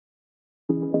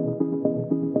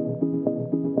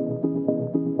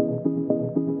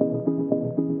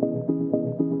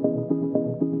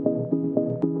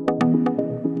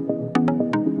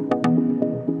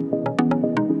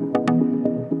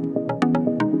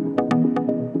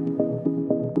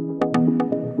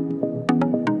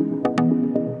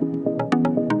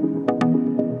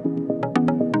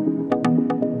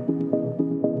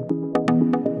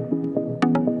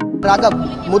राघव,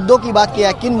 मुद्दों की बात किया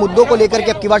है, किन मुद्दों को लेकर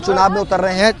के अब की बार चुनाव में उतर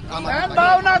रहे हैं?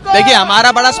 देखिए,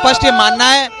 हमारा बड़ा स्पष्ट ये मानना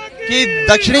है कि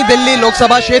दक्षिणी दिल्ली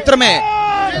लोकसभा क्षेत्र में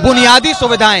बुनियादी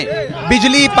सुविधाएं,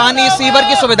 बिजली, पानी, सीवर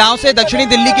की सुविधाओं से दक्षिणी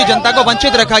दिल्ली की जनता को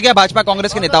वंचित रखा गया भाजपा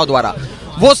कांग्रेस के नेताओं द्वारा।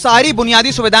 वो सारी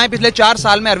बुनियादी सुविधाएं पिछले 4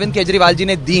 साल में अरविंद केजरीवाल जी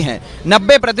ने दी हैं।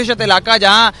 90% इलाका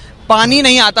जहां पानी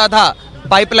नहीं आता था,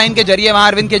 पाइपलाइन के जरिए वहां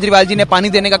अरविंद केजरीवाल जी ने पानी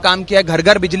देने का काम किया है। घर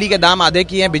घर बिजली के दाम आधे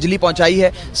किए हैं, बिजली पहुंचाई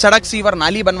है, सड़क, सीवर,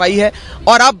 नाली बनवाई है।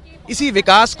 और अब इसी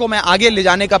विकास को मैं आगे ले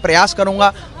जाने का प्रयास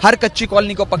करूंगा। हर कच्ची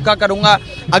कॉलोनी को पक्का करूंगा।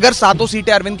 अगर 7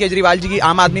 सीटें अरविंद केजरीवाल जी की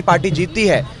आम आदमी पार्टी जीतती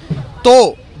है तो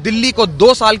दिल्ली को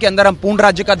 2 साल के अंदर हम पूर्ण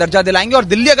राज्य का दर्जा दिलाएंगे। और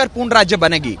दिल्ली अगर पूर्ण राज्य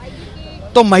बनेगी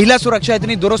तो महिला सुरक्षा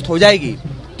इतनी दुरुस्त हो जाएगी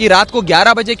कि रात को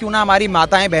 11 बजे क्यों ना हमारी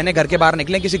माताएं बहनें घर के बाहर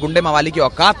निकलें, किसी गुंडे मवाली की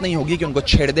औकात नहीं होगी कि उनको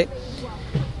छेड़ दे।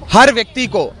 हर व्यक्ति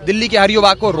को, दिल्ली के हर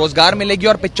युवा को रोजगार मिलेगी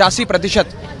और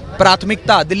 85%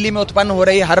 प्राथमिकता दिल्ली में उत्पन्न हो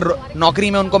रही हर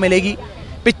नौकरी में उनको मिलेगी।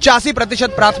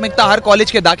 85% प्राथमिकता हर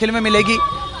कॉलेज के दाखिले में मिलेगी।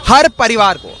 हर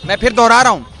परिवार को, मैं फिर दोहरा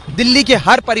रहा हूं, दिल्ली के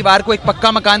हर परिवार को एक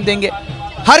पक्का मकान देंगे,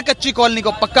 हर कच्ची कॉलोनी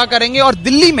को पक्का करेंगे। और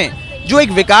दिल्ली में जो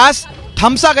एक विकास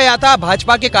थमसा गया था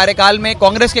भाजपा के कार्यकाल में,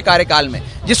 कांग्रेस के कार्यकाल में,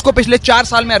 जिसको पिछले 4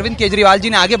 साल में अरविंद केजरीवाल जी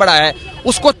ने आगे बढ़ाया है,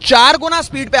 उसको 4 गुना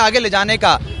स्पीड पे आगे ले जाने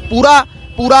का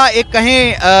पूरा एक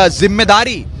कहें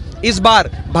जिम्मेदारी इस बार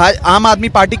आम आदमी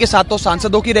पार्टी के 7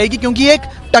 सांसदों की रहेगी। क्योंकि एक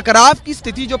टकराव की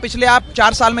स्थिति जो पिछले आप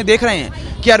 4 साल में देख रहे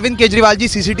हैं कि अरविंद केजरीवाल जी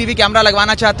सीसीटीवी कैमरा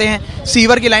लगवाना चाहते हैं,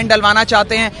 सीवर की लाइन डलवाना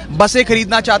चाहते हैं, बसें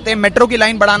खरीदना चाहते हैं, मेट्रो की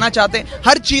लाइन बढ़ाना चाहते हैं,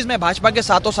 हर चीज में भाजपा के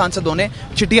 7 सांसदों ने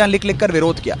चिट्ठियां लिख लिख कर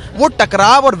विरोध किया। वो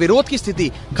टकराव और विरोध की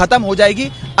स्थिति खत्म हो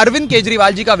जाएगी। अरविंद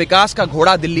केजरीवाल जी का विकास का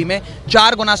घोड़ा दिल्ली में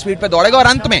 4 गुना स्पीड पर दौड़ेगा। और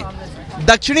अंत में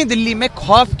दक्षिणी दिल्ली में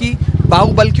खौफ की,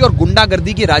 बाहुबल की और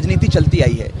गुंडागर्दी की राजनीति चलती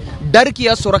आई है। डर की,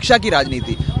 असुरक्षा की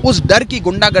राजनीति, उस डर की,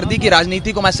 गुंडागर्दी की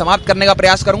राजनीति को मैं समाप्त करने का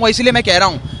प्रयास करूंगा। इसलिए मैं कह रहा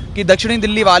हूं कि दक्षिणी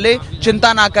दिल्ली वाले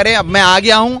चिंता ना करें, अब मैं आ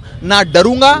गया हूं, ना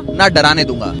डरूंगा ना डराने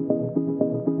दूंगा।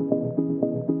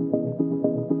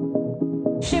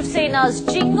 Shivsena's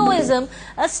jingoism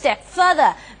a step further.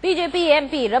 BJP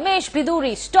MP Ramesh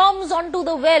Bidhri storms onto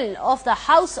the well of the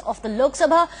House of the Lok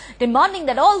Sabha, demanding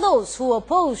that all those who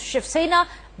oppose Shivsena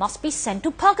must be sent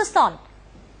to Pakistan.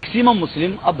 Maximum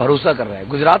मुस्लिम अब भरोसा कर रहे हैं।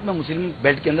 गुजरात में मुस्लिम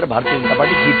belt के अंदर Bharatiya Janata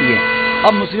party जीती है।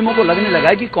 अब मुस्लिमों को लगने लगा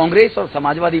है कि कांग्रेस और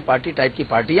समाजवादी पार्टी टाइप की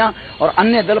पार्टियां और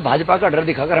अन्य दल भाजपा का डर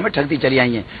दिखाकर हमें ठगती चली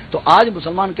आई हैं। तो आज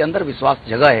मुसलमान के अंदर विश्वास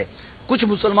जगा है। कुछ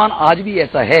मुसलमान आज भी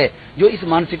ऐसा है जो इस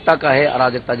मानसिकता का है,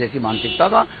 अराजकता जैसी मानसिकता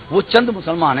का। वो चंद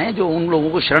मुसलमान हैं जो उन लोगों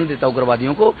को शरण देता है,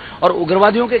 उग्रवादियों को। और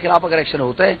उग्रवादियों के खिलाफ अगर एक्शन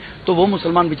होता है तो वो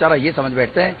मुसलमान बेचारा ये समझ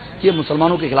बैठता है कि ये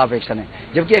मुसलमानों के खिलाफ एक्शन है,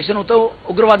 जबकि एक्शन होता है वो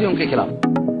उग्रवादियों के खिलाफ।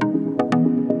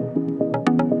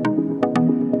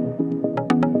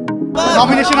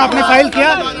 नॉमिनेशन आपने फाइल किया,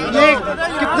 ये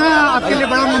कितना आपके लिए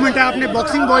बड़ा मूवमेंट है? आपने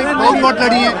बॉक्सिंग बहुत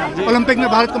लड़ी है, ओलंपिक में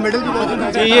भारत को मेडल भी बहुत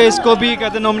दिया। ये इसको भी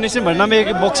कहते हैं नॉमिनेशन भरना में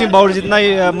एक बॉक्सिंग बाउट जितना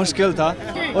ही मुश्किल था।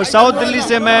 और साउथ दिल्ली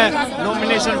से मैं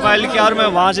नॉमिनेशन फाइल किया और मैं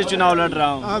वहाँ से चुनाव लड़ रहा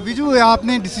हूँ। विजू,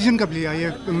 आपने डिसीजन कब लिया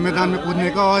ये मैदान में कूदने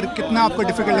का और कितना आपको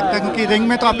डिफिकल्ट लगता है? क्योंकि रिंग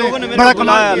में तो आपने बड़ा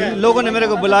बुलाया, लोगों ने मेरे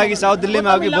को बुलाया कि साउथ दिल्ली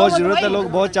में आपकी बहुत जरूरत है,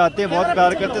 लोग बहुत चाहते हैं, बहुत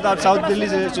प्यार करते हैं, तो आप साउथ दिल्ली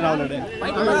से चुनाव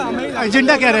लड़े।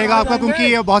 एजेंडा क्या रहेगा आपका?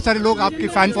 क्योंकि बहुत सारे लोग, आपकी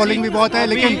फैन फॉलोइंग भी बहुत है,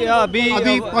 लेकिन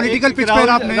अभी पॉलिटिकल पिच पर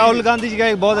आपने राहुल गांधी जी का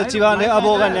एक बहुत अच्छी बात है, अब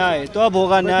होगा न्याय, तो अब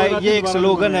होगा न्याय, ये एक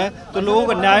स्लोगन है। तो लोगों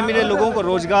को न्याय मिले, लोगों को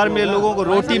रोजगार मिले, लोगों को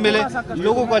रोटी मिले,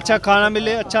 लोगों को अच्छा खाना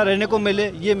मिले, अच्छा रहने को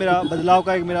मिले, ये मेरा बदलाव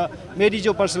का एक मेरी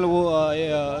जो पर्सनल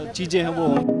वो चीजें हैं वो